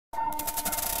Hey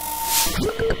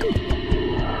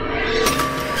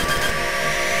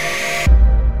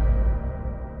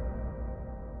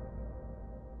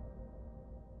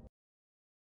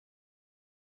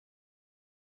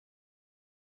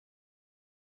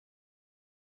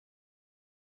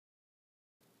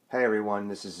everyone,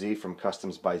 this is Z from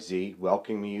Customs by Z,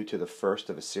 welcoming you to the first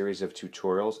of a series of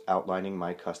tutorials outlining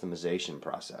my customization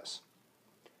process.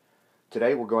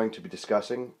 Today we're going to be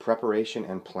discussing preparation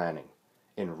and planning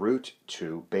en route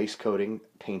to base coating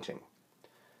painting.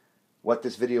 What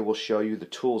this video will show you the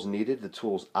tools needed, the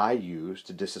tools I use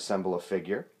to disassemble a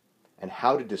figure, and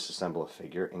how to disassemble a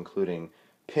figure, including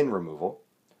pin removal.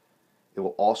 It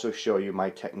will also show you my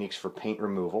techniques for paint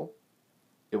removal.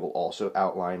 It will also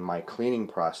outline my cleaning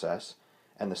process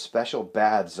and the special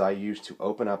baths I use to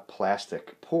open up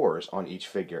plastic pores on each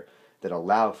figure that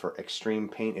allow for extreme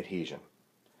paint adhesion.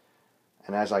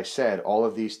 And as I said, all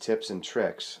of these tips and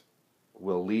tricks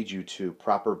will lead you to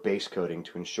proper base coating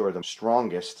to ensure the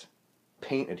strongest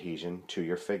paint adhesion to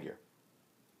your figure.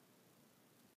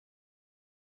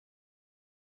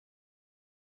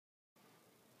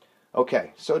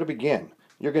 Okay, so to begin,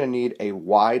 you're going to need a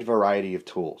wide variety of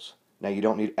tools. Now, you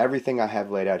don't need everything I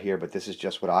have laid out here, but this is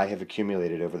just what I have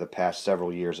accumulated over the past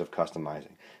several years of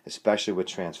customizing, especially with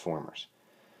transformers.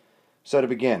 So to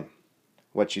begin,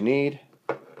 what you need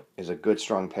is a good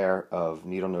strong pair of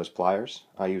needle nose pliers.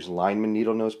 I use lineman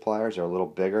needle nose pliers. They're a little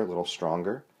bigger, a little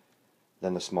stronger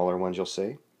than the smaller ones you'll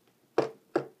see.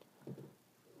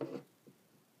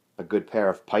 A good pair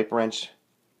of pipe wrench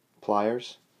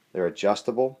pliers. They're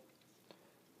adjustable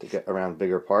to get around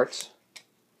bigger parts.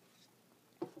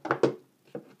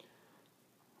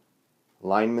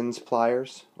 Lineman's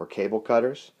pliers or cable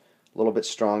cutters, a little bit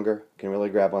stronger, can really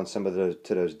grab on some of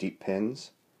those deep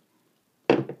pins.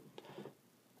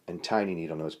 And tiny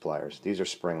needle nose pliers. These are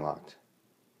spring locked.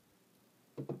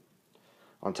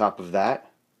 On top of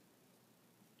that,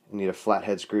 you need a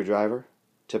flathead screwdriver,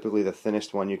 typically the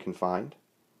thinnest one you can find.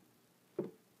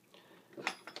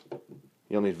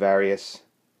 You'll need various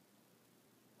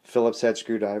Phillips head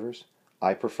screwdrivers.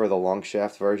 I prefer the long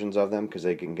shaft versions of them because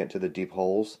they can get to the deep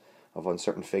holes on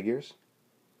certain figures.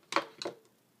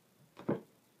 You're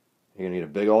going to need a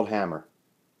big old hammer.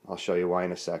 I'll show you why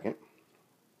in a second.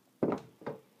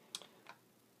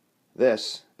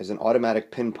 This is an automatic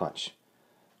pin punch.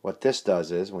 What this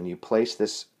does is when you place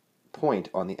this point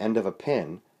on the end of a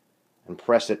pin and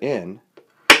press it in,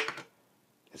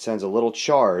 it sends a little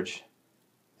charge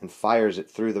and fires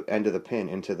it through the end of the pin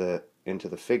into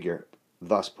the figure,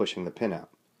 thus pushing the pin out.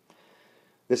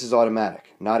 This is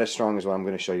automatic, not as strong as what I'm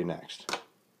going to show you next.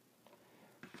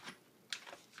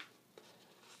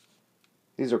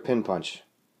 These are pin punch.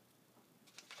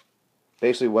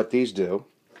 Basically what these do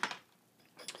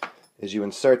is you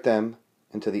insert them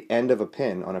into the end of a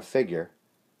pin on a figure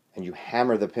and you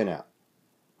hammer the pin out.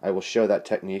 I will show that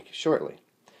technique shortly.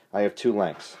 I have two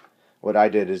lengths. What I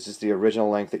did is just the original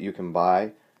length that you can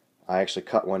buy. I actually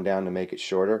cut one down to make it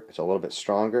shorter. It's a little bit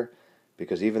stronger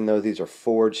because even though these are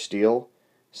forged steel,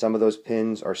 some of those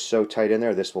pins are so tight in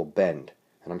there this will bend,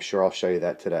 and I'm sure I'll show you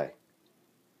that today.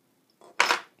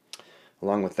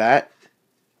 Along with that,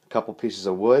 a couple pieces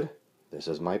of wood. This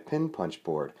is my pin punch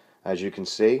board. As you can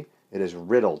see, it is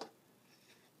riddled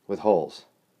with holes.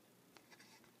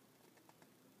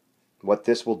 What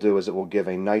this will do is it will give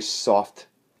a nice soft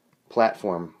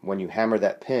platform. When you hammer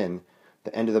that pin,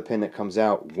 the end of the pin that comes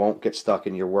out won't get stuck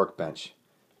in your workbench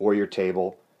or your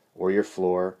table or your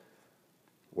floor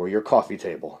or your coffee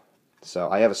table. So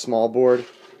I have a small board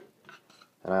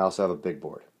and I also have a big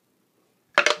board.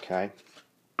 Okay.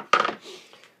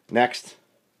 Next,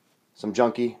 some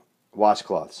junky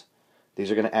washcloths.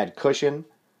 These are going to add cushion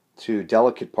to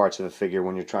delicate parts of the figure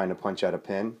when you're trying to punch out a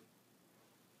pin.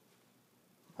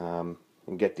 You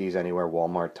can get these anywhere,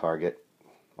 Walmart, Target,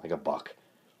 like $1.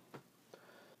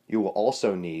 You will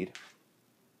also need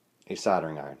a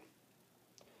soldering iron.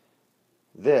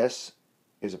 This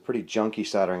is a pretty junky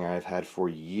soldering iron I've had for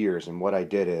years, and what I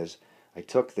did is I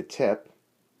took the tip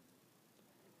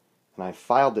and I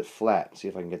filed it flat. See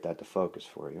if I can get that to focus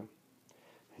for you.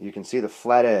 You can see the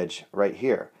flat edge right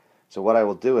here. So what I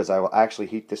will do is I will actually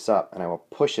heat this up and I will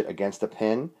push it against the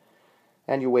pin,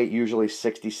 and you wait usually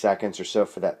 60 seconds or so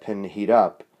for that pin to heat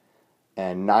up,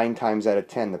 and 9 times out of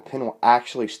 10 the pin will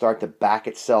actually start to back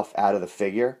itself out of the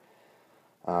figure.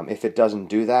 If it doesn't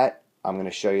do that, I'm going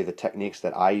to show you the techniques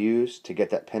that I use to get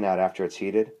that pin out after it's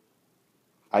heated.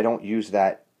 I don't use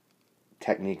that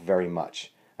technique very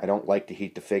much. I don't like to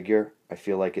heat the figure. I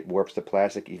feel like it warps the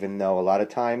plastic, even though a lot of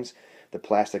times the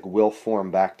plastic will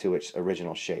form back to its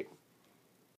original shape.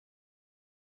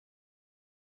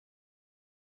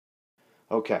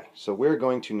 Okay, so we're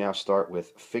going to now start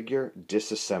with figure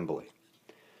disassembly.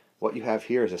 What you have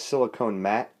here is a silicone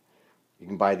mat. You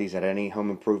can buy these at any home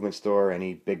improvement store,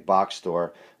 any big box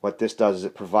store. What this does is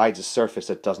it provides a surface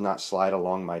that does not slide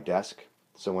along my desk.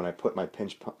 So when I put my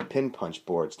pin punch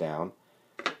boards down,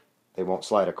 they won't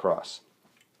slide across.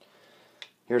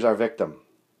 Here's our victim.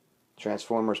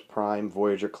 Transformers Prime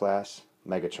Voyager class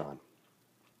Megatron.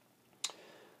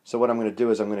 So what I'm going to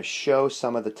do is I'm going to show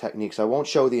some of the techniques. I won't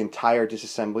show the entire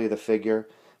disassembly of the figure,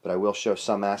 but I will show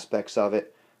some aspects of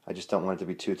it. I just don't want it to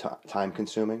be too time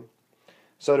consuming.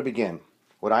 So to begin,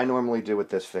 what I normally do with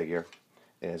this figure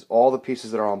is all the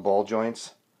pieces that are on ball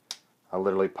joints, I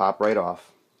literally pop right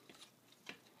off.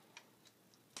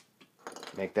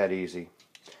 Make that easy.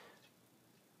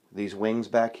 These wings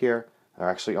back here are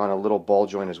actually on a little ball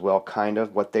joint as well, kind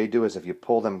of. What they do is if you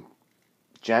pull them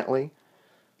gently,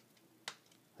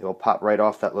 they will pop right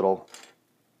off that little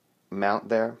mount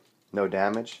there, no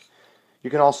damage.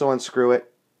 You can also unscrew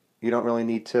it. You don't really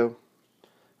need to.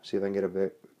 See if I can get a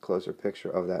bit closer picture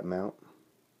of that mount.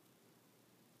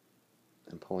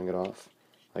 And pulling it off.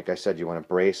 Like I said, you want to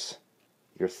brace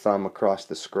your thumb across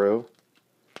the screw,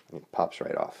 and it pops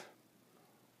right off.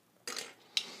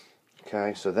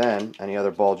 Okay, so then, any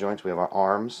other ball joints, we have our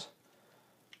arms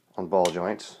on ball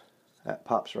joints. That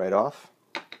pops right off.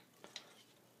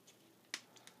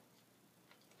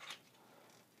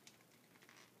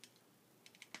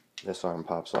 This arm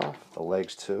pops off. The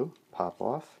legs too pop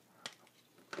off.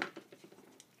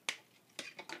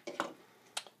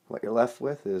 What you're left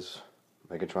with is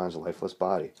Megatron's lifeless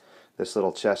body. This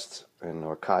little chest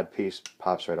or cod piece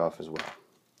pops right off as well.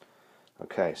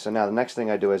 Okay, so now the next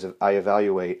thing I do is I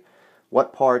evaluate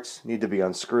what parts need to be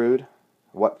unscrewed,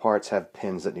 what parts have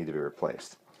pins that need to be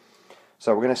replaced.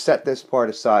 So we're going to set this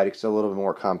part aside. It's a little bit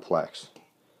more complex.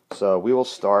 So we will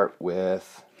start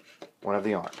with one of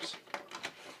the arms.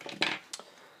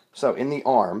 So in the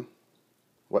arm,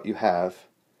 what you have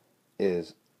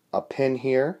is a pin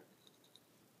here,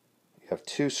 you have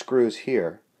two screws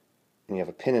here, and you have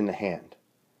a pin in the hand.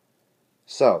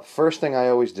 So first thing I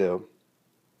always do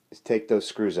is take those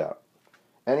screws out.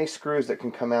 Any screws that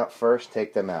can come out first,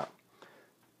 take them out.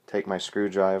 Take my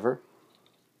screwdriver,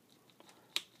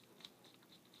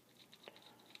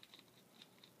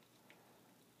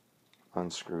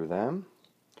 unscrew them.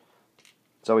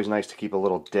 It's always nice to keep a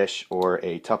little dish or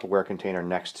a Tupperware container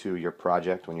next to your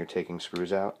project when you're taking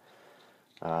screws out.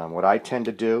 What I tend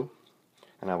to do,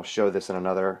 and I will show this in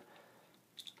another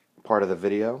part of the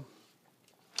video,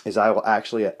 is I will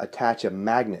actually attach a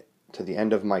magnet to the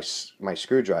end of my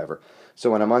screwdriver. So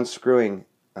when I'm unscrewing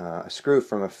a screw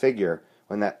from a figure,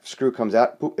 when that screw comes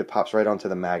out, boop, it pops right onto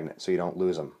the magnet so you don't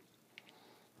lose them.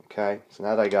 Okay, so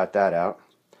now that I got that out,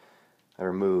 I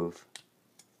remove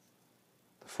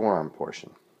the forearm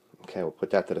portion. Okay, we'll put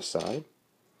that to the side.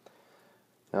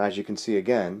 Now as you can see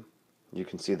again, you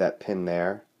can see that pin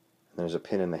there, and there's a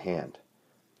pin in the hand.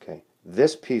 Okay,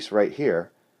 this piece right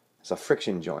here is a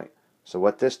friction joint. So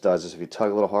what this does is if you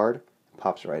tug a little hard, it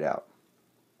pops right out.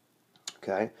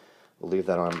 Okay, we'll leave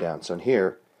that arm down. So in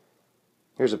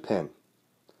here's a pin.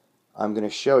 I'm going to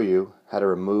show you how to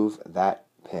remove that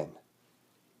pin.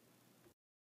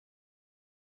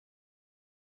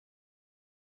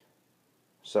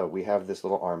 So we have this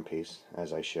little arm piece,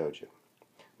 as I showed you.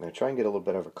 I'm going to try and get a little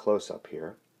bit of a close-up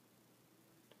here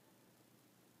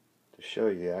to show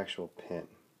you the actual pin.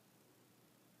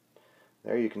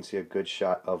 There you can see a good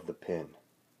shot of the pin.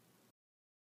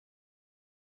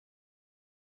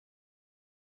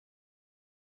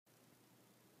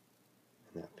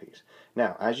 In that piece.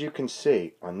 Now, as you can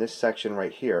see on this section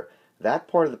right here, that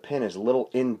part of the pin is a little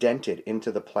indented into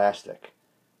the plastic.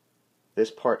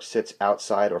 This part sits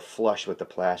outside or flush with the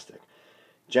plastic.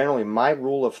 Generally, my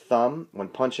rule of thumb when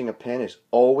punching a pin is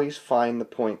always find the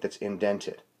point that's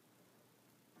indented.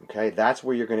 Okay, that's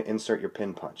where you're going to insert your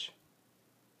pin punch.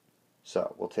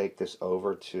 So we'll take this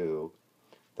over to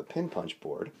the pin punch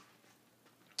board.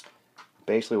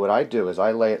 Basically what I do is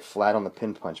I lay it flat on the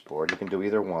pin punch board. You can do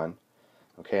either one.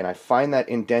 Okay, and I find that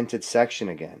indented section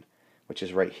again, which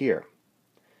is right here.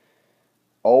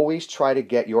 Always try to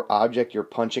get your object you're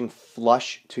punching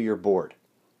flush to your board.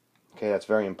 Okay, that's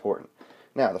very important.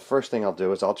 Now, the first thing I'll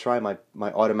do is I'll try my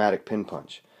automatic pin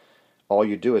punch. All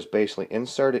you do is basically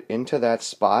insert it into that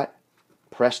spot,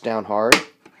 press down hard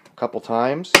a couple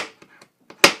times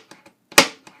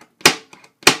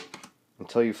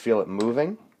until you feel it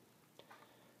moving.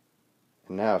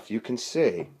 And now if you can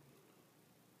see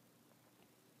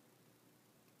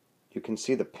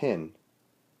the pin.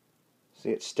 See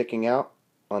it sticking out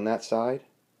on that side?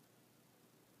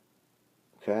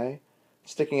 Okay?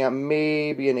 It's sticking out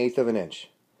maybe 1/8 of an inch.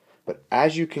 But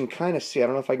as you can kind of see, I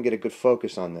don't know if I can get a good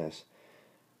focus on this,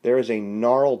 there is a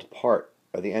gnarled part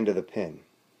of the end of the pin.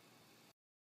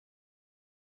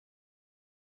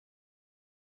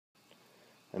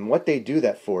 And what they do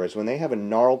that for is when they have a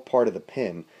gnarled part of the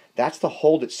pin, that's to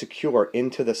hold it secure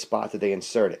into the spot that they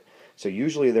insert it. So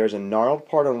usually there's a gnarled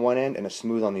part on one end and a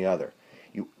smooth on the other.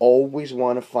 You always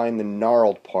want to find the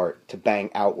gnarled part to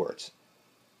bang outwards.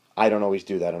 I don't always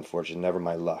do that, unfortunately, never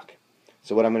my luck.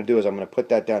 So what I'm going to do is I'm going to put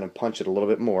that down and punch it a little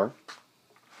bit more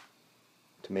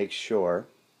to make sure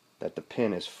that the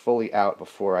pin is fully out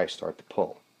before I start to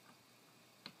pull.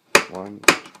 One.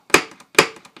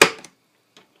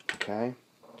 Okay.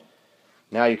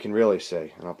 Now you can really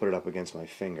see, and I'll put it up against my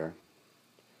finger.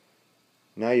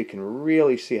 Now you can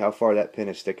really see how far that pin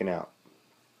is sticking out.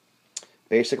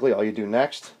 Basically, all you do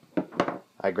next,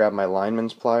 I grab my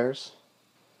lineman's pliers,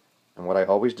 and what I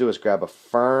always do is grab a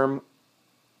firm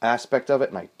aspect of it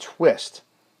and I twist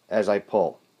as I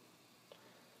pull.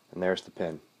 And there's the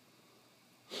pin.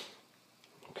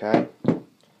 Okay?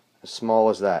 As small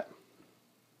as that.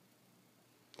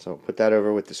 So put that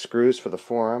over with the screws for the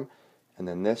forearm, and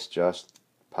then this just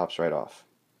pops right off.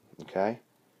 Okay?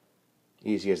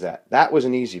 Easy as that. That was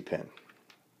an easy pin.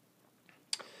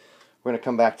 We're going to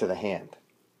come back to the hand.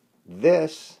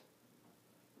 This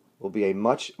will be a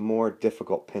much more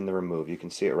difficult pin to remove. You can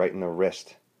see it right in the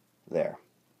wrist there.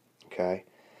 Okay?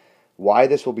 Why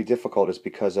this will be difficult is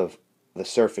because of the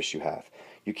surface you have.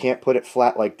 You can't put it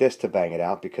flat like this to bang it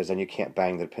out, because then you can't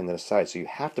bang the pin to the side. So you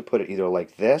have to put it either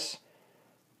like this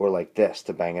or like this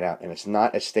to bang it out, and it's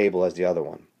not as stable as the other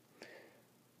one.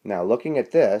 Now, looking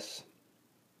at this,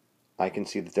 I can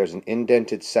see that there's an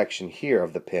indented section here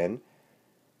of the pin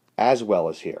as well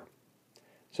as here.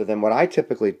 So then what I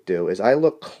typically do is I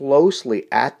look closely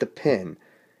at the pin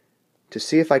to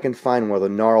see if I can find where the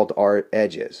gnarled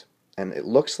edge is. And it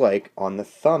looks like on the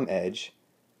thumb edge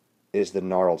is the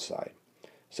gnarled side.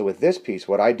 So with this piece,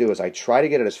 what I do is I try to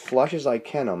get it as flush as I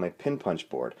can on my pin punch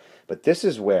board. But this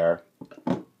is where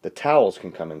the towels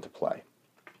can come into play.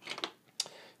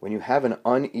 When you have an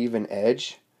uneven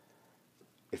edge,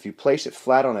 if you place it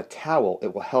flat on a towel,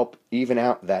 it will help even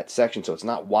out that section so it's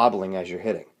not wobbling as you're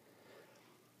hitting.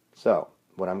 So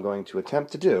what I'm going to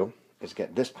attempt to do is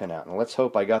get this pin out. And let's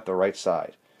hope I got the right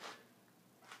side.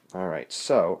 Alright,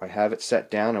 so I have it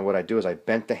set down, and what I do is I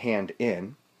bent the hand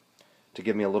in to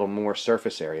give me a little more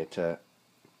surface area to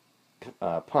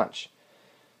punch.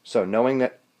 So knowing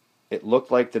that it looked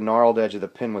like the gnarled edge of the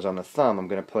pin was on the thumb, I'm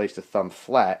going to place the thumb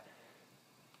flat,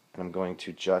 and I'm going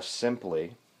to just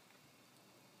simply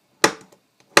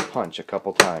punch a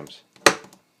couple times.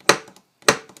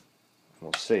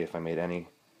 We'll see if I made any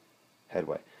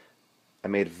headway. I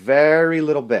made very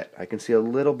little bit. I can see a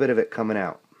little bit of it coming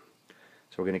out.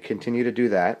 So we're going to continue to do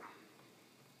that.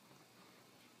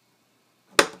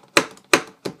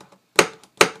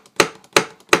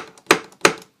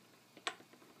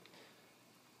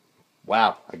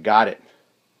 Wow, I got it.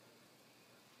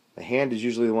 The hand is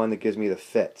usually the one that gives me the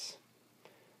fits.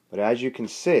 But as you can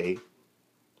see,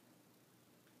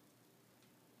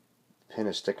 the pin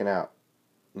is sticking out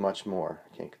much more.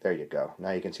 There you go.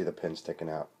 Now you can see the pin sticking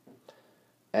out.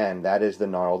 And that is the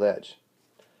gnarled edge.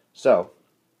 So,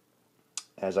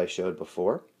 as I showed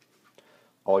before,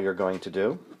 all you're going to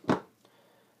do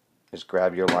is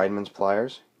grab your lineman's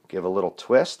pliers, give a little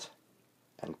twist,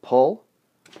 and pull,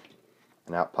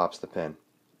 and out pops the pin.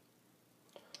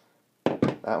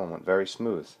 That one went very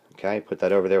smooth. Okay, put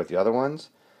that over there with the other ones,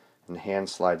 and the hand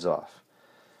slides off.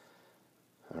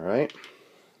 Alright,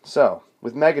 so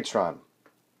with Megatron,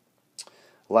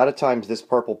 a lot of times this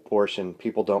purple portion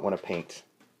people don't want to paint.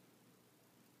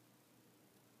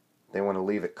 They want to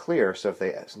leave it clear, so if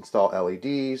they install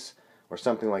LEDs or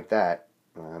something like that,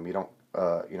 you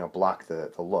don't block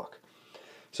the look.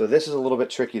 So this is a little bit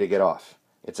tricky to get off.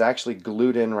 It's actually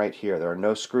glued in right here. There are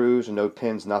no screws, no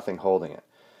pins, nothing holding it.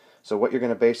 So what you're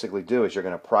going to basically do is you're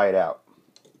going to pry it out,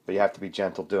 but you have to be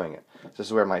gentle doing it. So this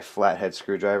is where my flathead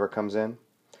screwdriver comes in.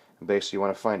 And basically you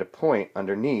want to find a point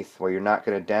underneath where you're not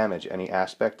going to damage any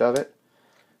aspect of it,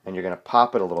 and you're going to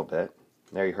pop it a little bit.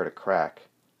 There you heard a crack.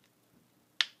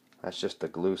 That's just the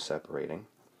glue separating.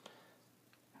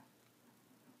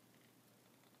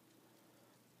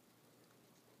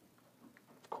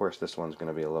 Of course, this one's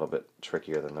going to be a little bit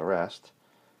trickier than the rest.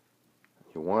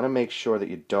 You want to make sure that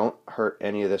you don't hurt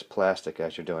any of this plastic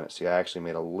as you're doing it. See, I actually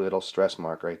made a little stress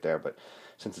mark right there, but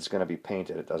since it's going to be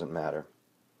painted, it doesn't matter.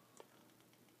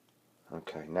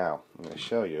 Okay, now I'm going to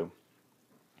show you.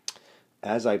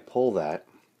 As I pull that,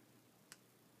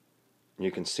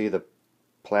 you can see the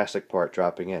plastic part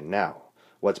dropping in. Now,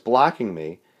 what's blocking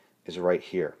me is right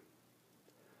here.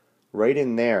 right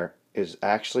in there is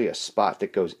actually a spot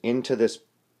that goes into this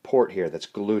port here that's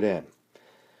glued in.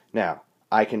 Now,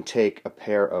 I can take a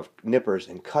pair of nippers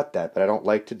and cut that, but I don't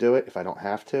like to do it if I don't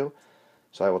have to.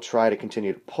 So I will try to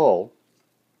continue to pull.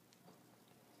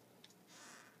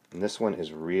 And this one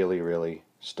is really, really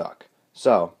stuck.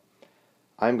 So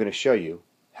I'm going to show you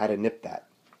how to nip that.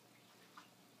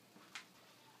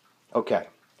 Okay,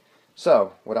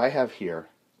 so what I have here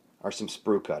are some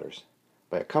sprue cutters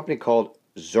by a company called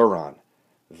Zuron.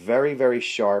 Very, very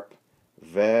sharp,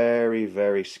 very,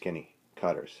 very skinny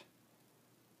cutters.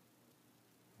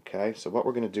 Okay, so what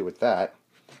we're going to do with that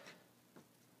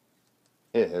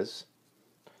is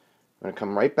I'm going to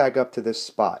come right back up to this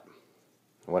spot.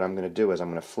 What I'm going to do is I'm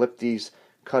going to flip these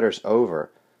cutters over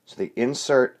so they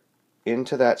insert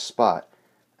into that spot,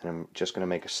 and I'm just going to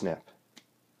make a snip.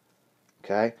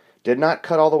 Okay, did not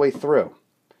cut all the way through,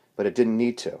 but it didn't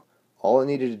need to. All it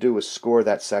needed to do was score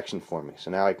that section for me. So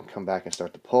now I can come back and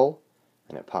start to pull,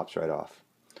 and it pops right off.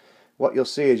 What you'll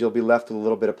see is you'll be left with a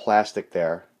little bit of plastic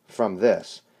there from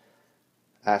this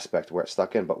aspect where it's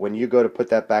stuck in, but when you go to put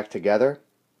that back together,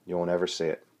 you won't ever see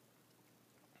it.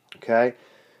 Okay,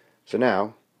 so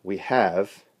now we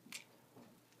have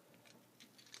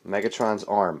Megatron's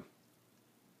arm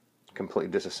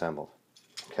completely disassembled.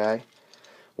 Okay,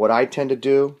 what I tend to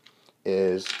do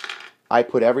is I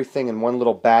put everything in one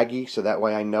little baggie so that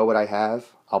way I know what I have.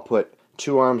 I'll put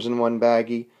 2 arms in one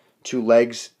baggie, 2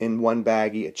 legs in one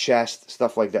baggie, a chest,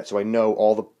 stuff like that, so I know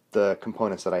all the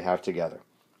components that I have together.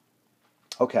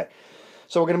 Okay,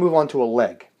 so we're going to move on to a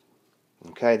leg.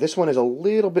 Okay, this one is a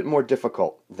little bit more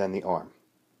difficult than the arm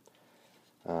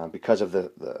because of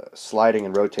the sliding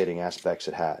and rotating aspects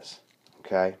it has.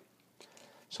 Okay,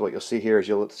 so what you'll see here is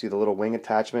you'll see the little wing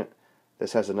attachment.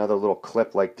 This has another little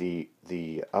clip like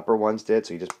the upper ones did,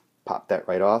 so you just pop that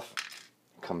right off.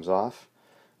 It comes off.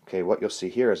 Okay, what you'll see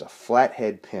here is a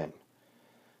flathead pin.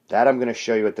 That I'm going to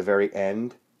show you at the very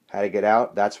end how to get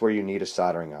out. That's where you need a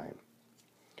soldering iron.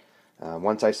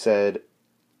 Once I said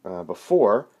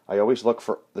before, I always look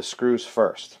for the screws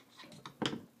first.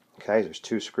 Okay, there's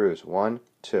 2 screws. 1,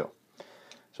 2.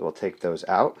 So we'll take those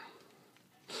out.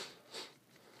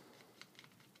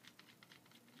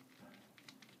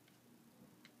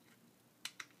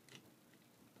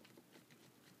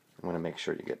 I'm going to make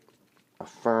sure you get a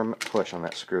firm push on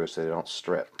that screw so they don't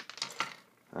strip.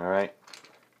 Alright,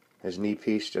 his knee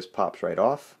piece just pops right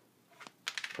off.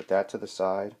 Put that to the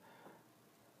side.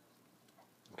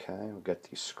 Okay, we'll get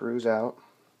these screws out.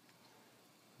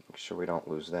 Make sure we don't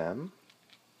lose them.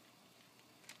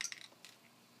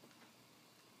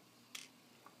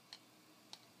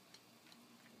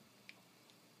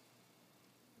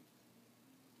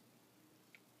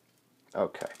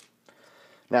 Okay.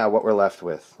 Now what we're left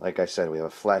with, like I said, we have a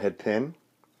flathead pin.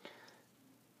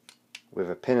 We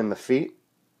have a pin in the feet,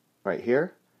 right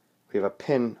here. We have a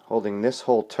pin holding this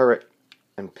whole turret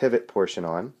and pivot portion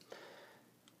on.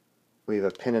 We have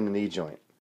a pin in the knee joint.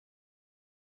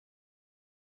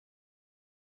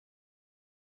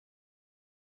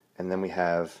 And then we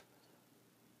have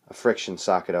a friction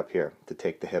socket up here to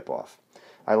take the hip off.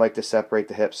 I like to separate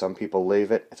the hip. Some people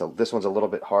leave it. This one's a little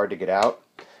bit hard to get out.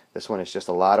 This one is just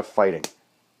a lot of fighting.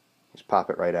 Just pop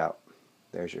it right out.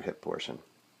 There's your hip portion.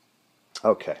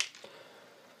 Okay.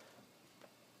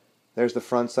 There's the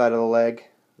front side of the leg,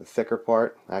 the thicker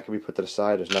part. That can be put to the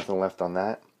side. There's nothing left on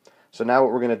that. So now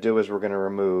what we're going to do is we're going to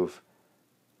remove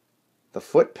the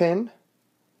foot pin,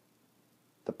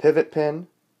 the pivot pin,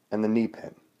 and the knee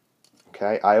pin.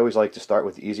 Okay, I always like to start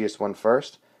with the easiest one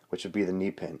first, which would be the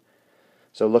knee pin.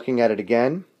 So looking at it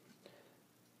again,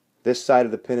 this side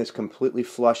of the pin is completely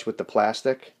flush with the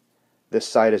plastic. This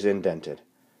side is indented.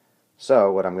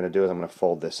 So what I'm going to do is I'm going to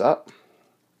fold this up,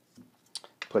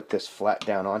 put this flat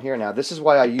down on here. Now this is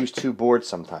why I use 2 boards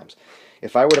sometimes.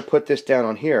 If I were to put this down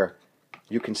on here,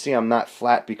 you can see I'm not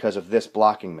flat because of this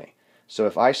blocking me. So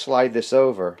if I slide this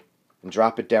over and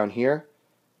drop it down here,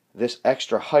 this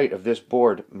extra height of this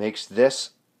board makes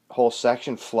this whole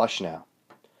section flush now.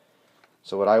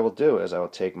 So what I will do is I will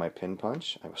take my pin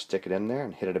punch, I will stick it in there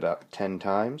and hit it about 10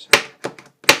 times.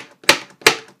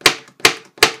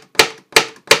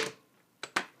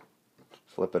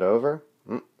 Flip it over.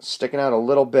 Sticking out a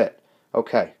little bit.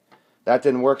 Okay, that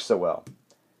didn't work so well.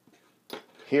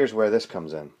 Here's where this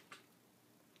comes in.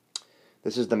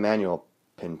 This is the manual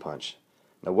pin punch.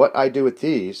 Now what I do with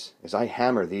these is I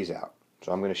hammer these out.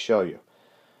 So I'm going to show you.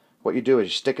 What you do is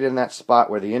you stick it in that spot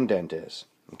where the indent is.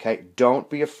 Okay, don't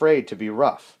be afraid to be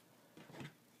rough.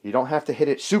 You don't have to hit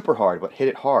it super hard, but hit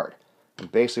it hard.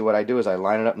 And basically what I do is I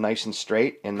line it up nice and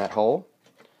straight in that hole.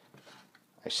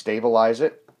 I stabilize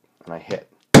it, and I hit.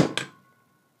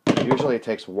 Usually it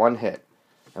takes one hit.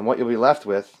 And what you'll be left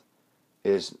with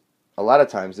is, a lot of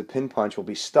times, the pin punch will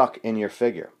be stuck in your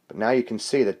figure. But now you can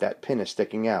see that that pin is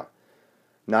sticking out.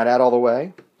 Not out all the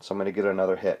way, so I'm going to give it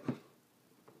another hit.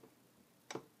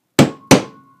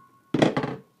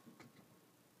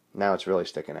 Now it's really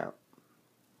sticking out.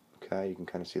 Okay, you can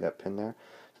kind of see that pin there.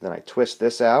 So then I twist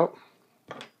this out.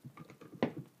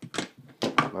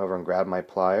 Come over and grab my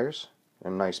pliers. A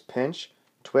nice pinch,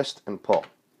 twist, and pull.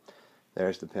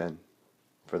 There's the pin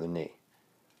for the knee.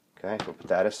 Okay, so we'll put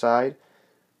that aside.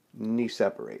 Knee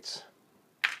separates.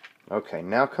 Okay,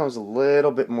 now comes a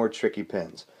little bit more tricky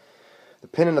pins. The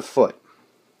pin in the foot.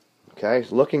 Okay,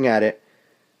 looking at it,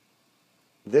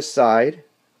 this side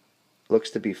looks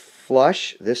to be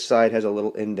flush. This side has a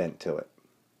little indent to it.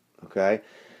 Okay,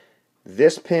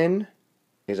 this pin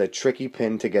is a tricky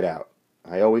pin to get out.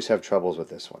 I always have troubles with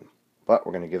this one, but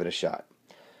we're going to give it a shot.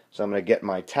 So I'm going to get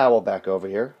my towel back over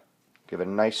here, give it a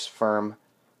nice firm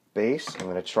base. I'm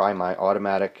going to try my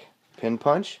automatic pin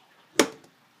punch.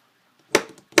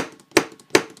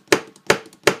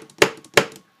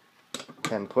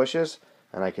 Pen pushes,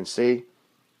 and I can see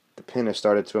the pin has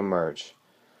started to emerge.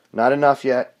 Not enough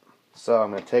yet, so I'm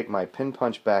going to take my pin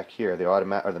punch back here,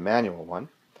 the manual one.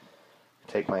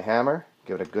 Take my hammer,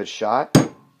 give it a good shot.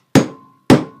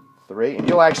 3, and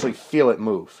you'll actually feel it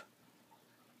move.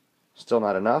 Still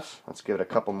not enough. Let's give it a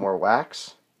couple more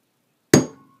whacks.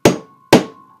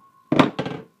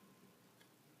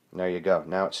 There you go.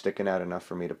 Now it's sticking out enough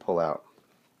for me to pull out.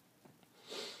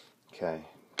 Okay,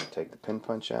 take the pin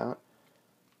punch out.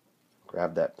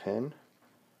 Grab that pin.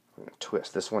 We're going to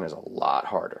twist. This one is a lot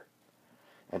harder.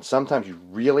 And sometimes you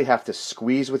really have to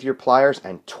squeeze with your pliers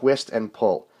and twist and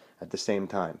pull at the same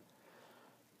time.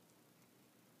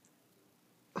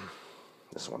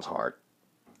 This one's hard.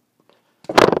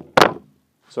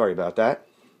 Sorry about that.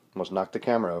 Almost knocked the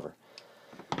camera over.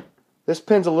 This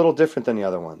pin's a little different than the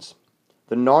other ones.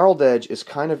 The gnarled edge is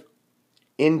kind of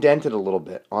indented a little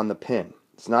bit on the pin.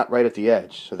 It's not right at the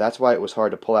edge, so that's why it was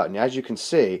hard to pull out. And as you can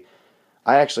see,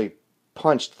 I actually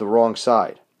punched the wrong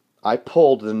side. I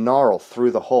pulled the gnarl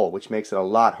through the hole, which makes it a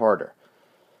lot harder.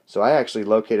 So I actually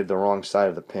located the wrong side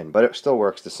of the pin, but it still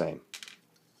works the same.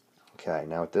 Okay,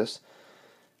 now with this,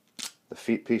 the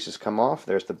feet pieces come off.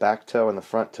 There's the back toe and the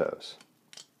front toes.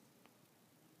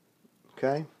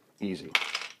 Okay, easy.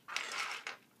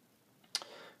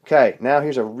 Okay, now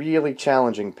here's a really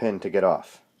challenging pin to get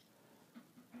off.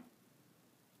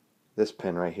 This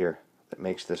pin right here that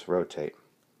makes this rotate.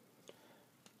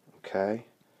 Okay,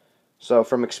 so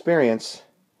from experience,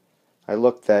 I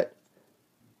looked at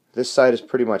this side is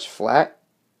pretty much flat,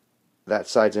 that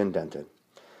side's indented.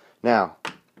 Now,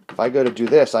 if I go to do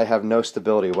this, I have no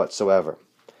stability whatsoever.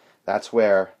 That's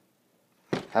where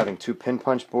having 2 pin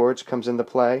punch boards comes into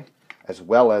play, as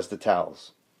well as the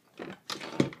towels.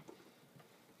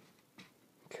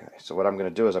 Okay, so what I'm going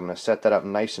to do is I'm going to set that up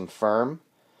nice and firm,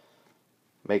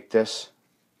 make this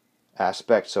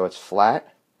aspect so it's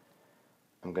flat.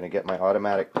 I'm going to get my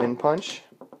automatic pin punch.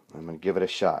 I'm going to give it a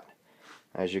shot.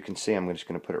 As you can see, I'm just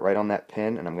going to put it right on that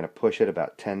pin, and I'm going to push it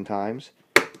about 10 times.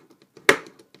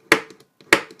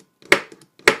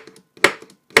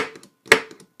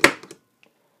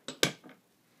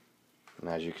 And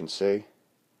as you can see,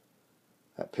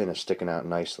 that pin is sticking out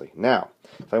nicely. Now,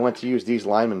 if I went to use these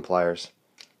lineman pliers,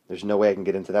 there's no way I can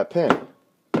get into that pin.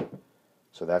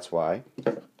 So that's why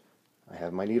I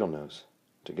have my needle nose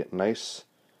to get nice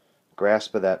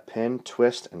grasp of that pin,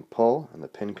 twist and pull, and the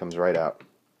pin comes right out.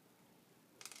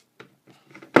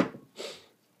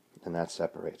 And that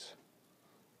separates.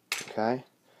 Okay?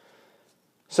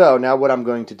 So now what I'm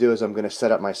going to do is I'm going to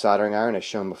set up my soldering iron as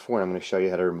shown before, and I'm going to show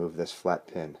you how to remove this flat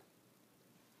pin.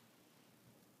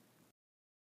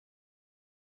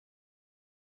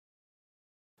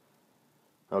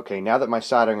 Okay, now that my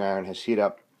soldering iron has heated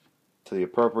up to the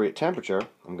appropriate temperature,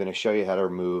 I'm going to show you how to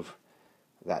remove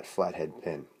that flathead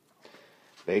pin.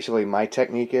 Basically, my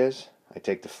technique is I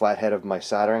take the flathead of my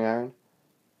soldering iron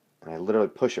and I literally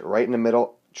push it right in the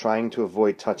middle, trying to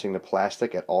avoid touching the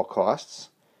plastic at all costs.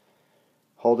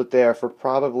 Hold it there for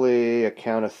probably a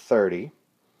count of 30.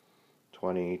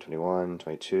 20, 21,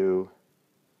 22,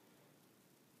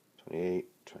 28,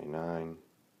 29,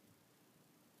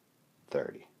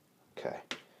 30. Okay.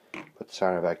 Put the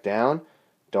soldering back down.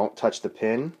 Don't touch the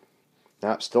pin.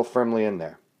 Now it's still firmly in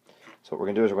there. So what we're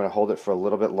going to do is we're going to hold it for a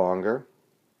little bit longer.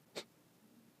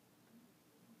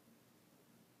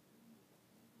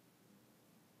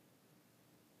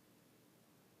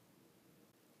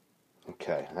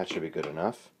 Okay, that should be good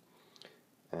enough.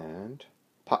 And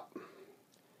pop.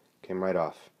 Came right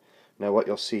off. Now what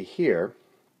you'll see here,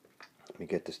 let me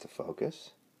get this to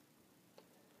focus.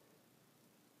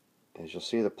 is you'll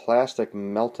see the plastic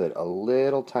melted a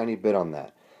little tiny bit on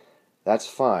that. That's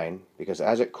fine, because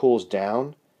as it cools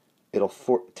down, it'll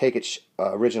take its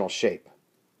original shape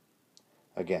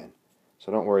again.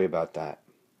 So don't worry about that.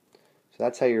 So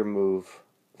that's how you remove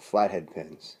flathead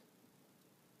pins.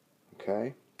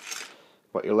 Okay?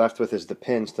 What you're left with is the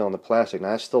pin still in the plastic. Now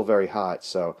that's still very hot,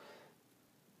 so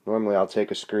normally I'll take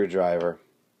a screwdriver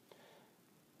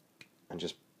and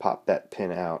just pop that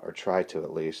pin out, or try to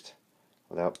at least,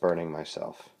 without burning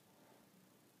myself.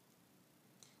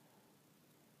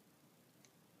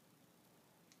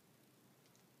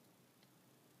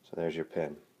 So there's your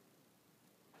pin.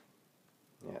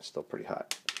 Yeah, it's still pretty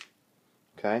hot.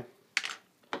 Okay?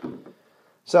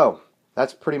 So,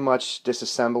 that's pretty much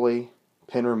disassembly,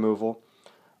 pin removal.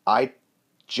 I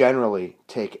generally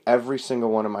take every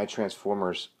single one of my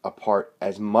transformers apart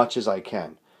as much as I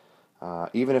can.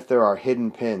 Even if there are hidden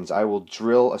pins, I will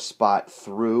drill a spot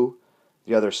through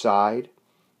the other side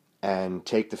and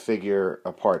take the figure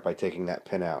apart by taking that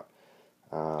pin out.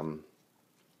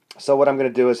 So what I'm going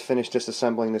to do is finish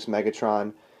disassembling this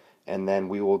Megatron, and then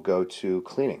we will go to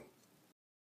cleaning.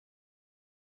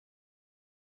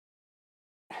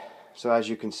 So as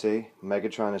you can see,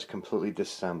 Megatron is completely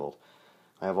disassembled.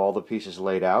 I have all the pieces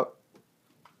laid out.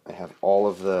 I have all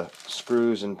of the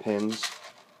screws and pins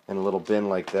in a little bin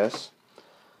like this.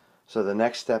 So the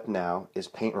next step now is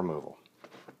paint removal.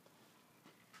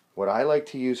 What I like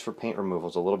to use for paint removal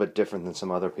is a little bit different than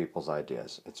some other people's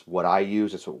ideas. It's what I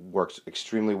use, it's what works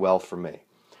extremely well for me.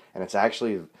 And it's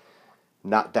actually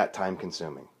not that time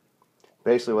consuming.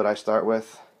 Basically what I start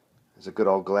with is a good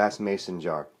old glass mason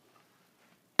jar.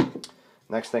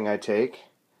 Next thing I take,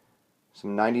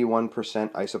 some 91%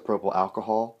 isopropyl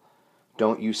alcohol.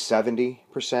 Don't use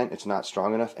 70%, it's not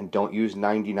strong enough, and don't use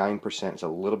 99%, it's a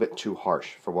little bit too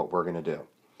harsh for what we're going to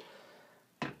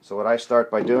do. So what I start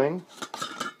by doing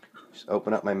is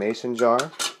open up my mason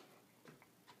jar,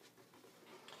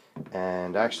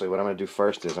 and actually what I'm going to do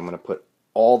first is I'm going to put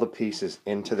all the pieces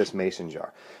into this mason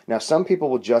jar. Now some people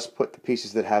will just put the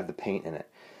pieces that have the paint in it,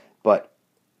 but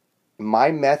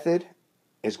my method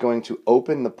is going to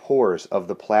open the pores of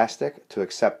the plastic to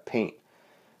accept paint.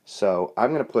 So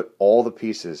I'm going to put all the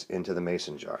pieces into the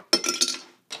mason jar.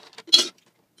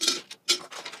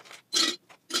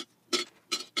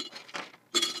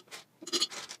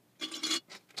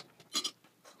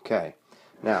 Okay,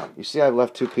 now you see I've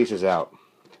left two pieces out.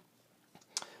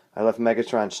 I left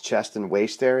Megatron's chest and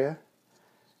waist area,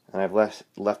 and I've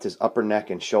left his upper neck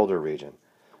and shoulder region.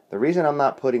 The reason I'm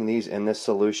not putting these in this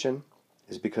solution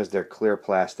is because they're clear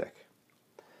plastic.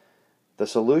 The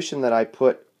solution that I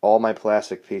put all my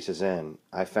plastic pieces in,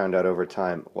 I found out over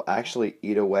time, will actually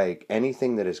eat away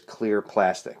anything that is clear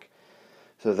plastic.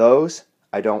 So those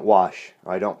I don't wash,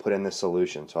 or I don't put in this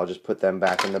solution, so I'll just put them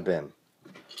back in the bin.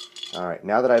 Alright,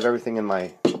 now that I have everything in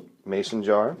my mason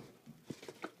jar,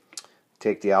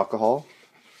 take the alcohol,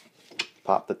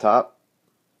 pop the top.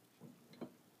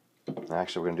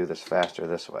 Actually, we're going to do this faster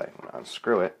this way. I'm going to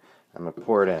unscrew it, I'm going to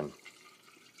pour it in.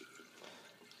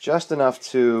 Just enough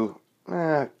to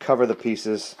cover the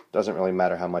pieces. Doesn't really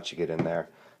matter how much you get in there,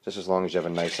 just as long as you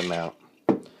have a nice amount.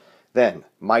 Then,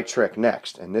 my trick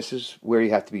next, and this is where you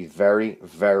have to be very,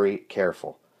 very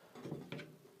careful.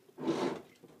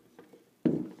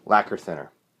 Lacquer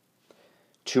thinner.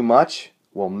 Too much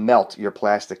will melt your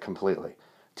plastic completely.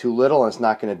 Too little and it's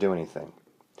not going to do anything.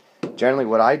 Generally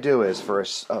what I do is, for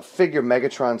a figure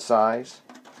Megatron size,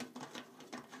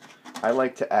 I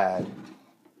like to add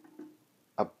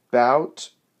about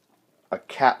a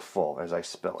capful as I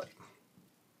spill it.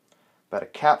 About a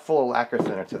capful of lacquer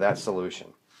thinner to that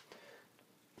solution.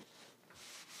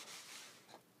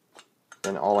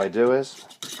 Then all I do is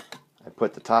I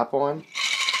put the top on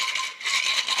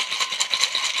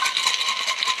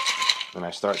and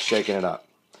I start shaking it up.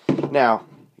 Now,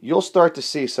 you'll start to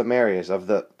see some areas of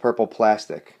the purple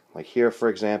plastic. Like here, for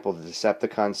example, the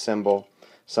Decepticon symbol,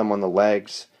 some on the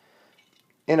legs.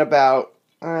 In about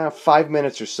 5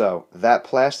 minutes or so, that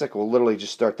plastic will literally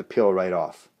just start to peel right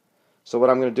off. So what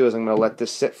I'm going to do is I'm going to let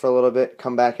this sit for a little bit,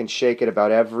 come back and shake it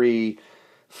about every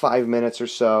 5 minutes or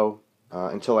so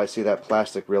until I see that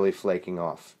plastic really flaking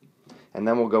off. And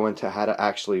then we'll go into how to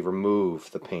actually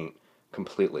remove the paint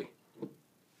completely.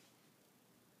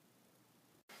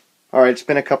 Alright, it's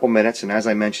been a couple minutes, and as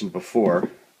I mentioned before,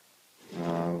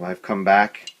 I've come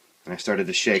back and I started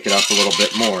to shake it up a little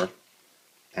bit more.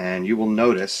 And you will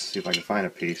notice, see if I can find a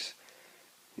piece,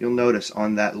 you'll notice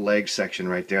on that leg section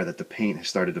right there that the paint has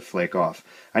started to flake off.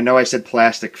 I know I said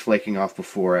plastic flaking off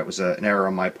before. It was an error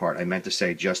on my part. I meant to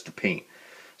say just the paint.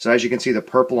 So as you can see, the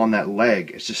purple on that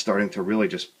leg is just starting to really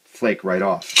just flake right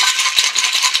off.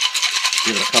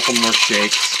 Give it a couple more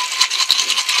shakes.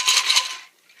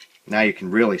 Now you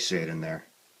can really see it in there.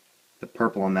 The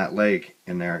purple on that leg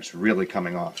in there is really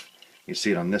coming off. You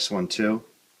see it on this one too.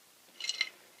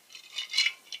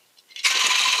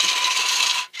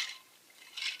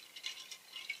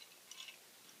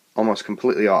 Almost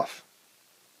completely off.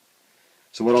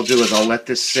 So what I'll do is I'll let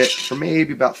this sit for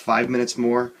maybe about 5 minutes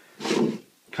more.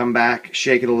 Come back,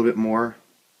 shake it a little bit more,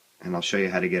 and I'll show you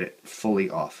how to get it fully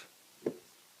off.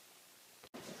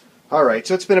 Alright,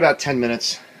 so it's been about 10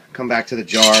 minutes. Come back to the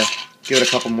jar, give it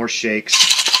a couple more shakes.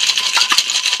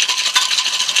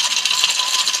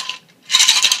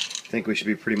 I think we should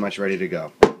be pretty much ready to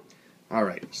go.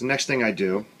 Alright, so next thing I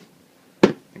do,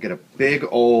 I get a big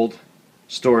old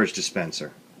storage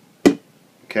dispenser.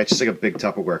 Okay, just like a big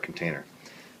Tupperware container.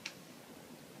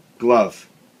 Glove.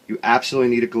 You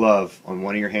absolutely need a glove on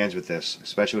one of your hands with this,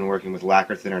 especially when working with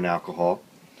lacquer thinner and alcohol.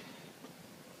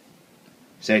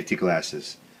 Safety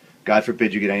glasses. God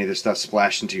forbid you get any of this stuff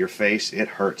splashed into your face. It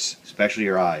hurts, especially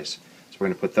your eyes. So we're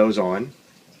going to put those on.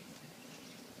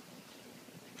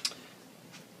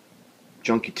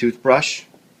 Junky toothbrush,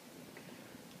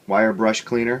 wire brush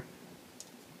cleaner,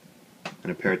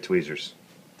 and a pair of tweezers.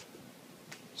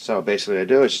 So basically what I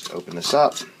do is just open this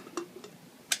up,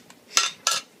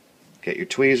 get your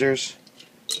tweezers,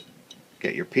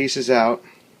 get your pieces out,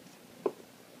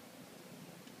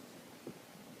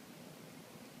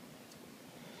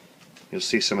 you'll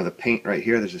see some of the paint right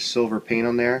here. There's a silver paint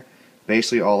on there.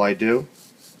 Basically all I do,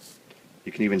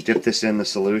 you can even dip this in the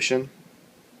solution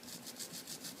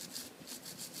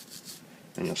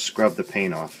and you'll scrub the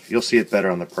paint off. You'll see it better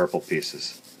on the purple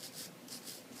pieces.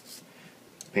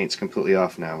 Paint's completely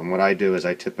off now, and what I do is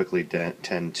I typically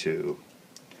tend to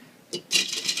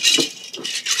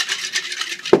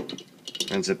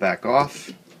rinse it back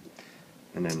off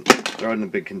and then throw it in the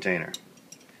big container.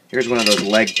 Here's one of those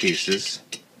leg pieces.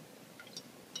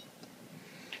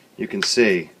 You can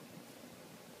see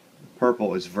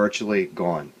purple is virtually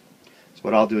gone. So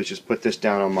what I'll do is just put this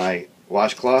down on my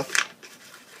washcloth,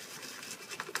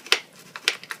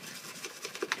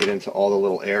 get into all the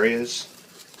little areas.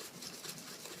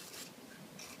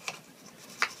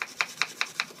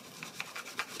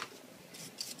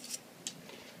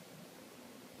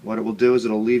 What it will do is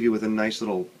it'll leave you with a nice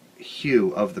little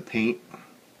hue of the paint.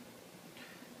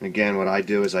 And again, what I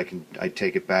do is I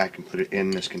take it back and put it in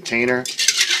this container,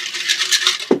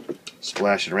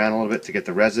 splash it around a little bit to get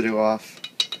the residue off,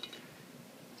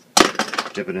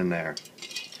 dip it in there.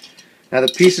 Now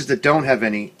the pieces that don't have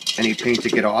any paint to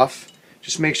get off,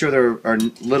 just make sure there are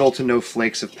little to no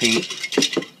flakes of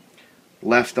paint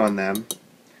left on them.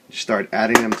 Just start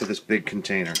adding them to this big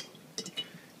container.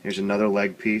 Here's another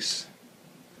leg piece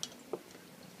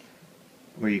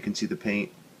where you can see the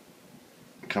paint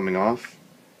coming off.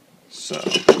 So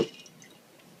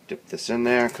dip this in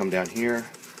there, come down here.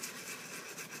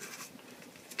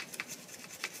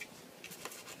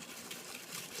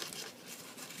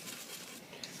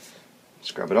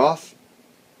 Scrub it off.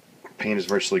 Paint is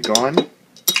virtually gone.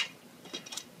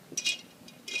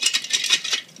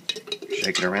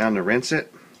 Shake it around to rinse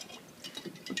it.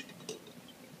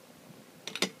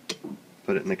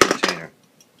 Put it in the container.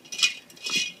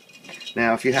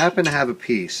 Now, if you happen to have a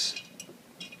piece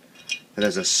that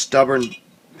has a stubborn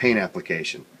paint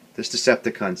application, this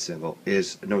Decepticon symbol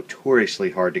is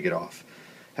notoriously hard to get off.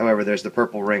 However, there's the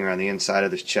purple ring around the inside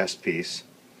of this chest piece,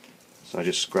 so I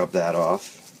just scrub that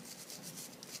off.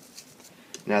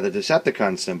 Now the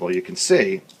Decepticon symbol, you can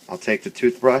see, I'll take the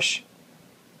toothbrush,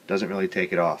 doesn't really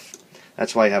take it off.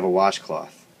 That's why you have a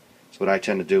washcloth. So what I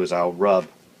tend to do is I'll rub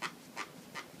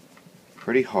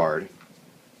pretty hard.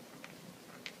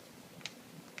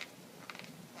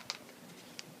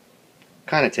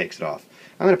 Kind of takes it off.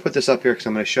 I'm going to put this up here because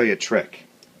I'm going to show you a trick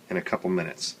in a couple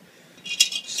minutes.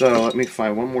 So let me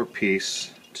find one more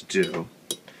piece to do.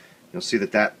 You'll see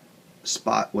that that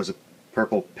spot was a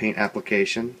purple paint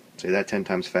application. Say that 10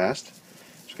 times fast.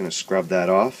 Just going to scrub that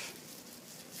off.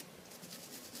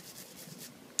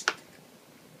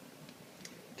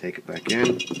 Take it back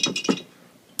in.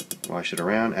 Wash it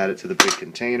around. Add it to the big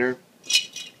container.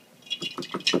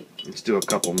 Let's do a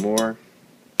couple more.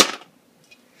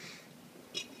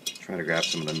 Try to grab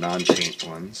some of the non-paint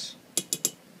ones.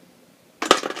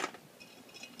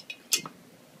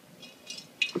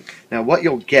 Now what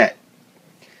you'll get,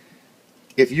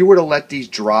 if you were to let these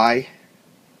dry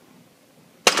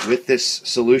with this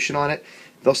solution on it,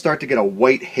 they'll start to get a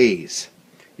white haze.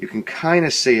 You can kind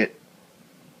of see it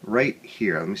right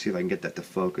here. Let me see if I can get that to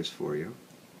focus for you.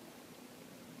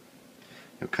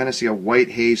 You'll kind of see a white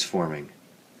haze forming.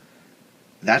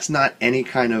 That's not any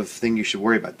kind of thing you should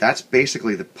worry about. That's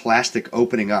basically the plastic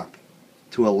opening up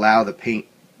to allow the paint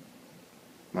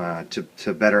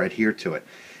to better adhere to it.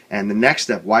 And the next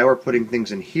step, while we're putting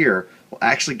things in here, will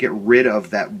actually get rid of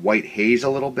that white haze a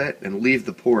little bit and leave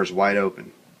the pores wide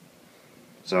open.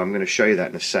 So I'm going to show you that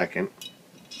in a second.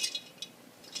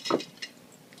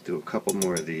 Do a couple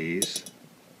more of these.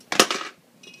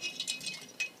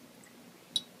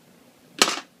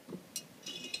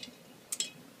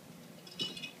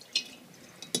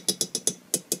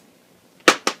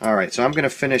 Alright, so I'm going to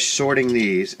finish sorting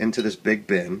these into this big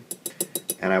bin,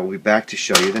 and I will be back to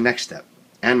show you the next step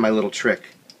and my little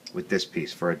trick with this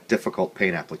piece for a difficult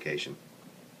paint application.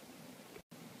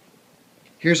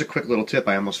 Here's a quick little tip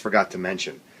I almost forgot to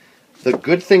mention. The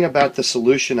good thing about the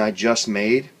solution I just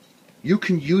made, you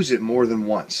can use it more than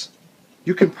once.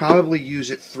 You can probably use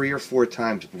it 3 or 4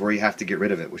 times before you have to get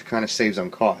rid of it, which kind of saves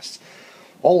on costs.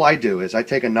 All I do is I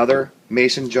take another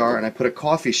mason jar and I put a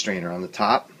coffee strainer on the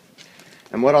top.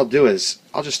 And what I'll do is,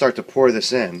 I'll just start to pour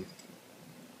this in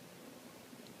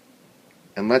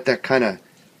and let that kind of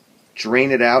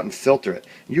drain it out and filter it.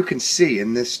 You can see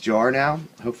in this jar now,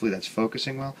 hopefully that's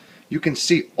focusing well, you can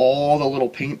see all the little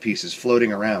paint pieces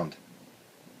floating around.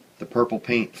 The purple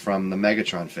paint from the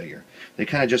Megatron figure. They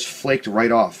kind of just flaked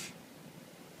right off,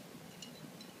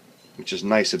 which is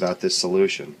nice about this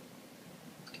solution.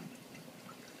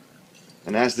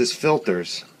 And as this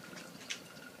filters,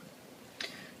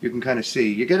 you can kind of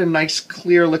see, you get a nice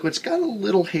clear liquid. It's got a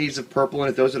little haze of purple in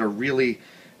it. Those that are really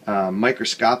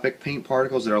microscopic paint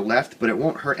particles that are left, but it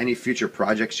won't hurt any future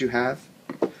projects you have,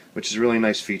 which is a really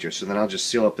nice feature. So then I'll just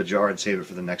seal up the jar and save it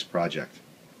for the next project.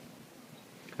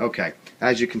 Okay,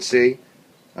 as you can see,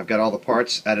 I've got all the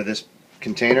parts out of this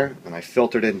container, and I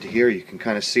filtered it into here. You can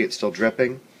kind of see it still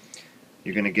dripping.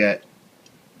 You're going to get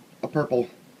a purple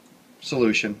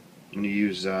solution when you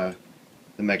use the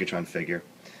Megatron figure.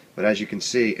 But as you can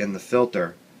see in the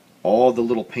filter, all the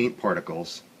little paint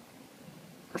particles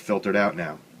are filtered out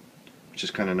now, which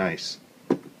is kind of nice.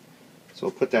 So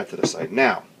we'll put that to the side.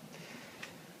 Now,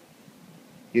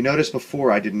 you noticed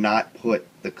before I did not put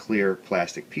the clear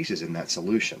plastic pieces in that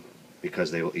solution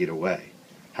because they will eat away.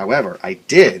 However, I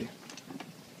did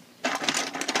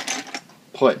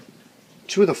put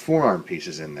 2 of the forearm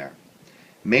pieces in there,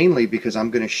 mainly because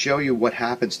I'm going to show you what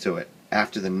happens to it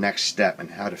after the next step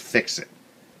and how to fix it.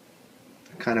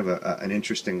 Kind of an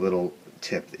interesting little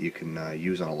tip that you can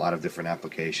use on a lot of different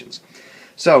applications.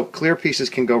 So clear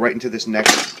pieces can go right into this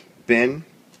next bin,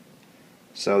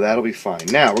 so that'll be fine.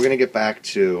 Now we're going to get back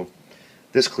to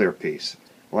this clear piece.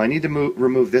 Well, I need to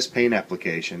remove this paint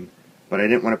application, but I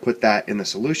didn't want to put that in the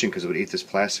solution because it would eat this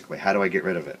plastic away. How do I get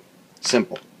rid of it?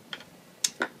 Simple.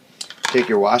 Take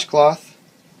your washcloth,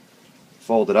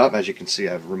 fold it up. As you can see,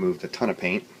 I've removed a ton of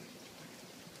paint.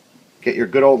 Get your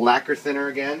good old lacquer thinner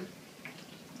again.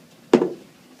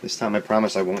 This time I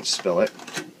promise I won't spill it.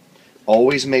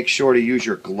 Always make sure to use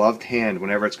your gloved hand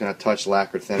whenever it's going to touch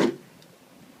lacquer thinner.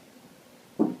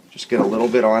 Just get a little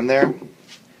bit on there,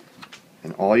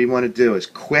 and all you want to do is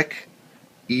quick,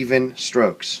 even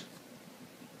strokes.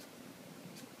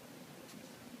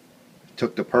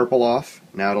 Took the purple off,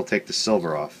 now it'll take the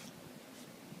silver off.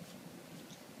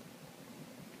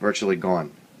 Virtually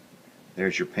gone.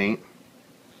 There's your paint.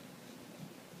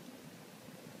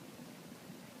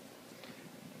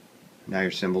 Now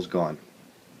your symbol's gone.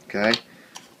 Okay?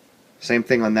 Same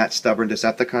thing on that stubborn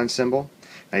Decepticon symbol.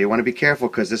 Now you want to be careful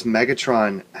because this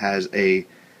Megatron has a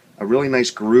really nice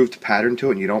grooved pattern to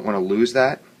it, and you don't want to lose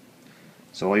that.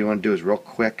 So all you want to do is real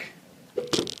quick,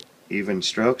 even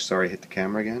strokes. Sorry, I hit the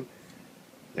camera again.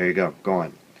 There you go,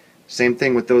 gone. Same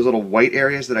thing with those little white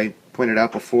areas that I pointed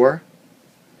out before.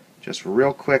 Just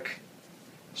real quick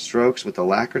strokes with the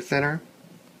lacquer thinner,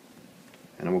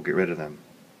 and we'll get rid of them.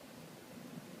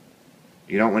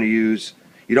 You don't want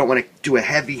to do a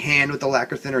heavy hand with the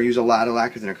lacquer thinner or use a lot of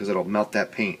lacquer thinner because it'll melt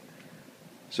that paint.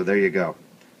 So there you go.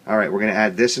 Alright, we're going to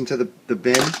add this into the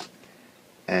bin,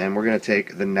 and we're going to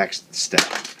take the next step.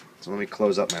 So let me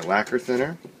close up my lacquer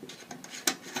thinner.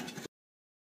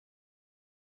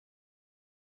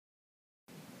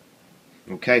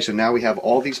 Okay, so now we have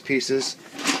all these pieces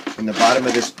in the bottom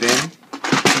of this bin.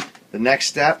 The next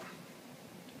step,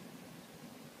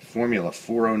 Formula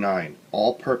 409,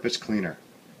 all-purpose cleaner.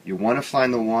 You want to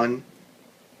find the one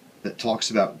that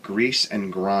talks about grease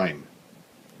and grime.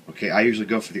 Okay, I usually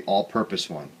go for the all-purpose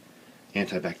one.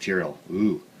 Antibacterial.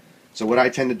 Ooh. So what I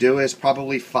tend to do is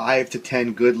probably 5 to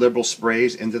 10 good liberal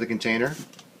sprays into the container.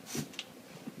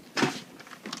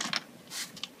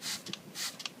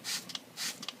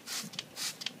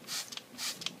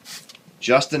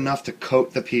 Just enough to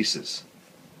coat the pieces.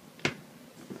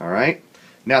 Alright?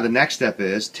 Now the next step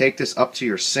is take this up to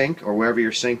your sink or wherever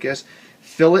your sink is.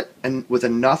 fill it with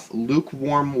enough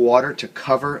lukewarm water to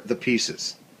cover the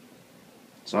pieces.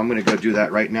 So I'm going to go do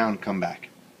that right now and come back.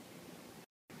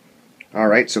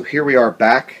 Alright, so here we are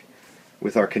back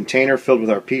with our container filled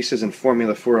with our pieces and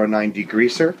Formula 409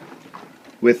 degreaser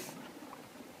with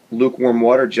lukewarm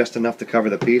water, just enough to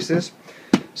cover the pieces.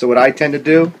 So what I tend to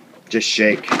do, just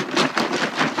shake.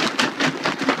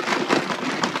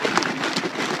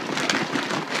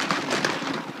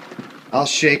 I'll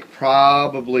shake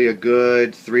probably a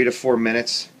good 3 to 4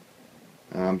 minutes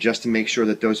just to make sure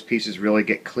that those pieces really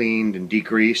get cleaned and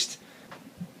degreased.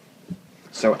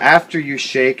 So after you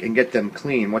shake and get them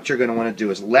clean, what you're going to want to do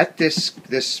is let this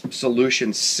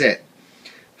solution sit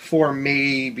for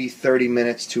maybe 30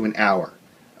 minutes to an hour.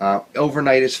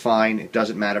 Overnight is fine. It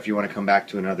doesn't matter if you want to come back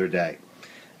to another day.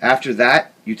 After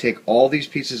that, you take all these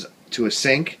pieces to a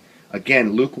sink.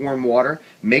 Again, lukewarm water.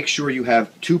 Make sure you have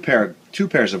two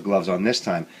pairs of gloves on this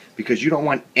time, because you don't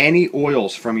want any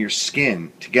oils from your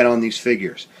skin to get on these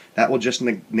figures. That will just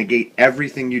negate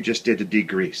everything you just did to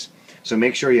degrease. So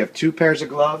make sure you have 2 pairs of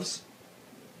gloves.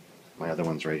 My other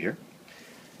one's right here.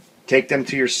 Take them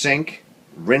to your sink,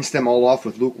 rinse them all off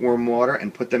with lukewarm water,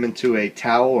 and put them into a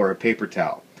towel or a paper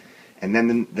towel. And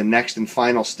then the next and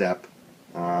final step,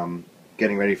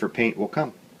 getting ready for paint, will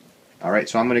come. Alright,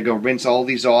 so I'm going to go rinse all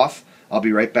these off. I'll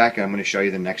be right back and I'm going to show you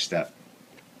the next step.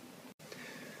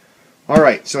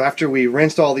 Alright, so after we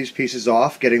rinsed all these pieces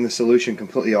off, getting the solution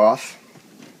completely off,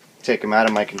 take them out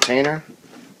of my container.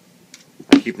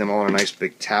 I keep them all in a nice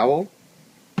big towel.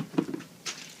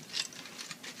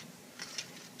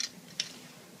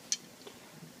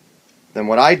 Then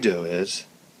what I do is,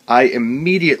 I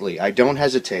don't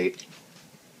hesitate,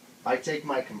 I take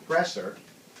my compressor,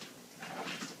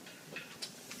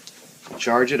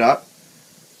 charge it up,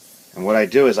 and what I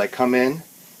do is I come in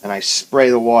and I spray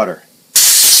the water.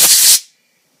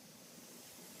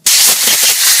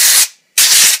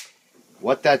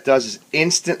 What that does is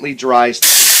instantly dries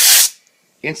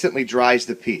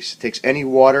the piece. It takes any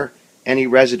water, any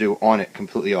residue on it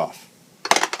completely off.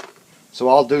 So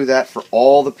I'll do that for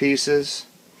all the pieces.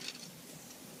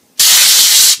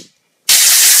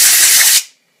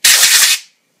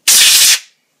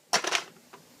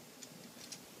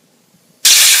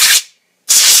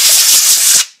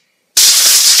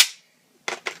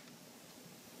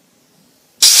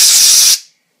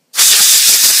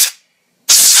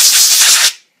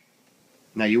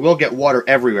 Now you will get water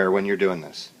everywhere when you're doing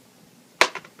this.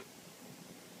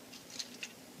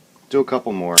 Do a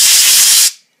couple more.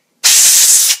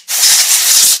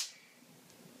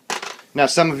 Now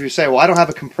some of you say, well, I don't have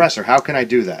a compressor. How can I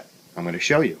do that? I'm going to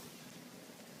show you.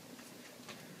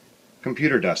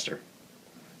 Computer duster.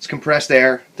 It's compressed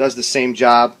air. Does the same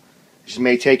job. It just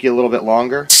may take you a little bit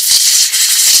longer.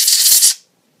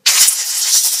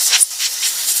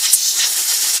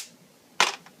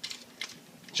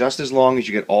 Just as long as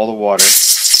you get all the water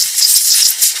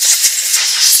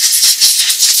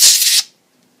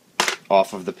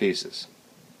off of the pieces.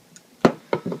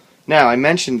 Now, I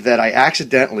mentioned that I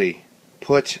accidentally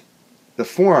put the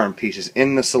forearm pieces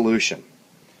in the solution.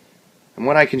 And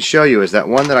what I can show you is that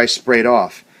one that I sprayed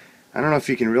off, I don't know if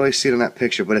you can really see it in that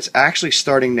picture, but it's actually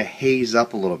starting to haze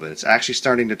up a little bit. It's actually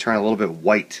starting to turn a little bit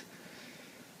white.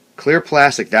 Clear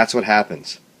plastic, that's what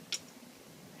happens.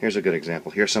 Here's a good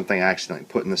example. Here's something I accidentally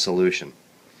put in the solution.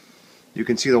 You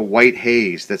can see the white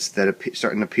haze that's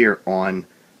starting to appear on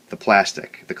the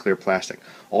plastic, the clear plastic.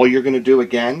 All you're going to do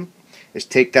again is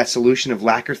take that solution of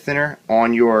lacquer thinner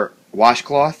on your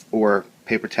washcloth or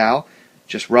paper towel,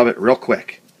 just rub it real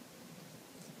quick,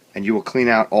 and you will clean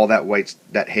out all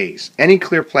that haze. Any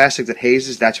clear plastic that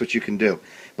hazes, that's what you can do.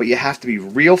 But you have to be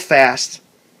real fast,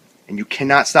 and you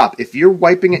cannot stop. If you're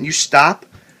wiping it and you stop,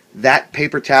 that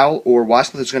paper towel or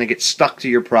washcloth is going to get stuck to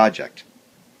your project.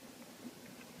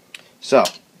 So,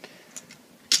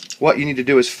 what you need to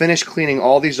do is finish cleaning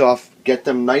all these off, get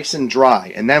them nice and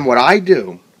dry, and then what I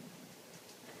do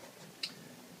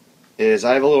is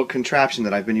I have a little contraption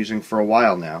that I've been using for a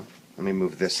while now. Let me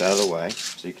move this out of the way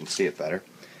so you can see it better.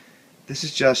 This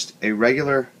is just a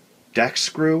regular deck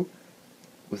screw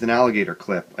with an alligator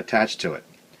clip attached to it.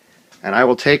 And I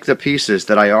will take the pieces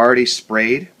that I already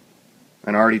sprayed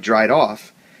and already dried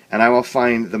off, and I will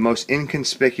find the most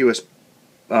inconspicuous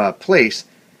place,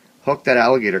 hook that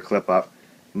alligator clip up.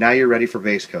 Now you're ready for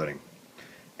base coating.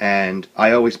 And I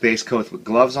always base coat with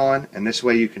gloves on, and this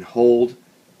way you can hold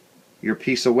your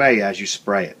piece away as you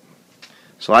spray it.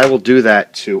 So I will do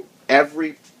that to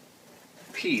every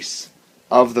piece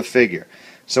of the figure.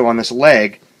 So on this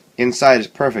leg, inside is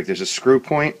perfect. There's a screw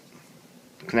point.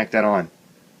 Connect that on.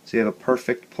 So you have a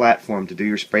perfect platform to do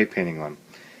your spray painting on.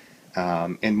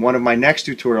 In one of my next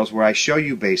tutorials where I show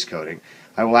you base coating,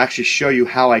 I will actually show you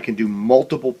how I can do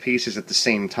multiple pieces at the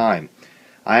same time.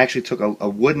 I actually took a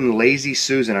wooden Lazy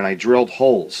Susan and I drilled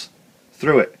holes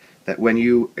through it that when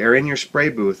you are in your spray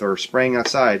booth or spraying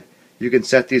outside, you can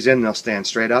set these in and they'll stand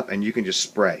straight up and you can just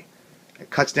spray. It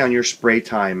cuts down your spray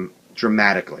time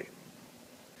dramatically.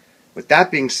 With that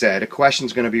being said, a question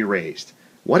is going to be raised.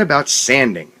 What about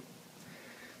sanding?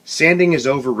 Sanding is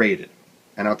overrated,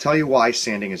 and I'll tell you why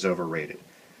sanding is overrated.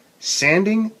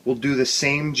 Sanding will do the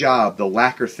same job the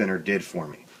lacquer thinner did for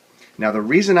me. Now, the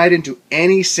reason I didn't do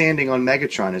any sanding on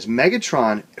Megatron is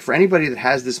Megatron, for anybody that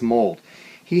has this mold,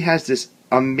 he has this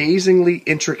amazingly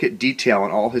intricate detail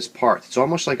on all his parts. It's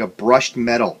almost like a brushed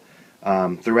metal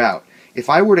throughout. If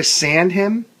I were to sand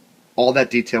him, all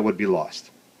that detail would be lost.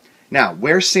 Now,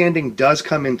 where sanding does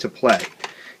come into play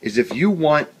is if you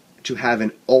want to have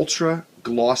an ultra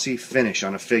glossy finish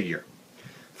on a figure.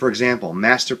 For example,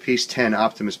 Masterpiece 10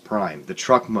 Optimus Prime, the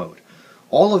truck mode.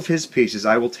 All of his pieces,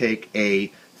 I will take a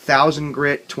 1000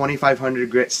 grit, 2500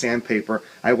 grit sandpaper.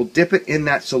 I will dip it in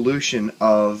that solution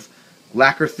of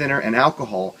lacquer thinner and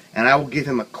alcohol, and I will give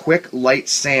him a quick light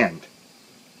sand,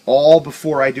 all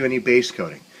before I do any base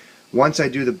coating. Once I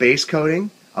do the base coating,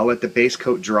 I'll let the base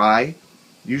coat dry.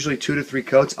 Usually 2 to 3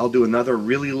 coats. I'll do another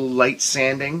really light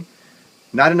sanding.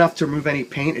 Not enough to remove any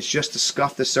paint, it's just to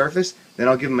scuff the surface. Then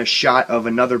I'll give him a shot of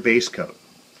another base coat.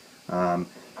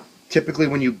 Typically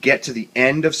when you get to the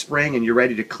end of spraying and you're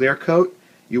ready to clear coat,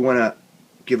 you want to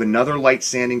give another light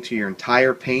sanding to your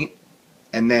entire paint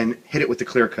and then hit it with the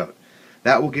clear coat.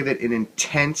 That will give it an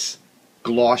intense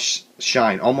gloss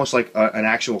shine, almost like an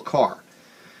actual car.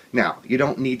 Now, you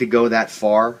don't need to go that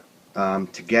far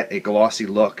to get a glossy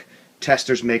look.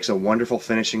 Testors makes a wonderful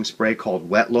finishing spray called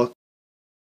Wet Look.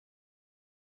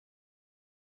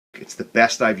 It's the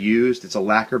best I've used. It's a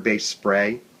lacquer-based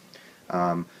spray.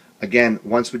 Again,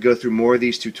 once we go through more of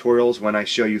these tutorials, when I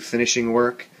show you finishing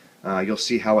work, you'll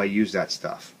see how I use that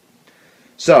stuff.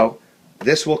 So,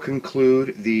 this will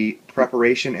conclude the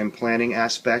preparation and planning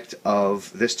aspect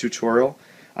of this tutorial.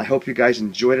 I hope you guys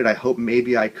enjoyed it. I hope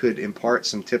maybe I could impart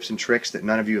some tips and tricks that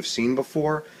none of you have seen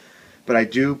before. But I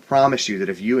do promise you that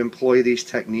if you employ these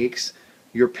techniques,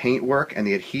 your paint work and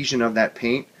the adhesion of that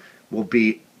paint will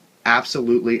be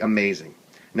absolutely amazing.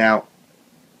 Now,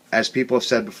 as people have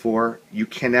said before, you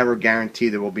can never guarantee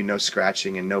there will be no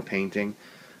scratching and no painting.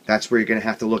 That's where you're going to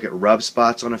have to look at rub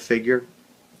spots on a figure.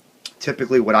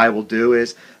 Typically what I will do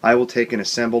is I will take an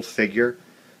assembled figure,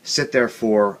 sit there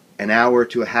for an hour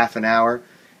to a half an hour,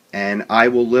 and I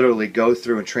will literally go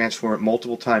through and transform it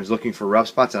multiple times looking for rough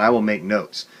spots, and I will make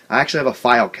notes. I actually have a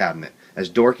file cabinet. As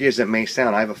dorky as it may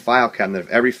sound, I have a file cabinet of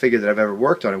every figure that I've ever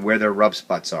worked on and where their rub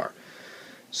spots are.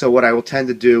 So what I will tend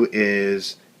to do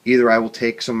is either I will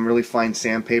take some really fine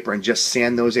sandpaper and just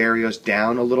sand those areas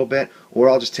down a little bit, or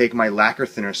I'll just take my lacquer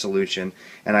thinner solution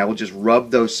and I will just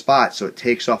rub those spots so it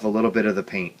takes off a little bit of the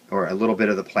paint or a little bit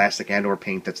of the plastic and or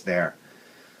paint that's there.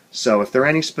 So if there are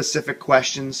any specific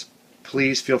questions,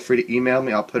 please feel free to email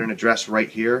me. I'll put an address right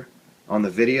here on the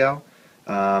video.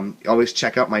 Always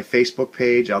check out my Facebook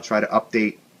page. I'll try to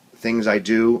update things I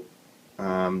do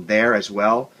there as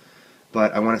well.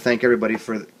 But I want to thank everybody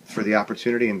for the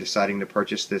opportunity and deciding to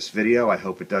purchase this video. I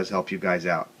hope it does help you guys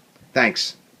out.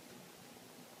 Thanks.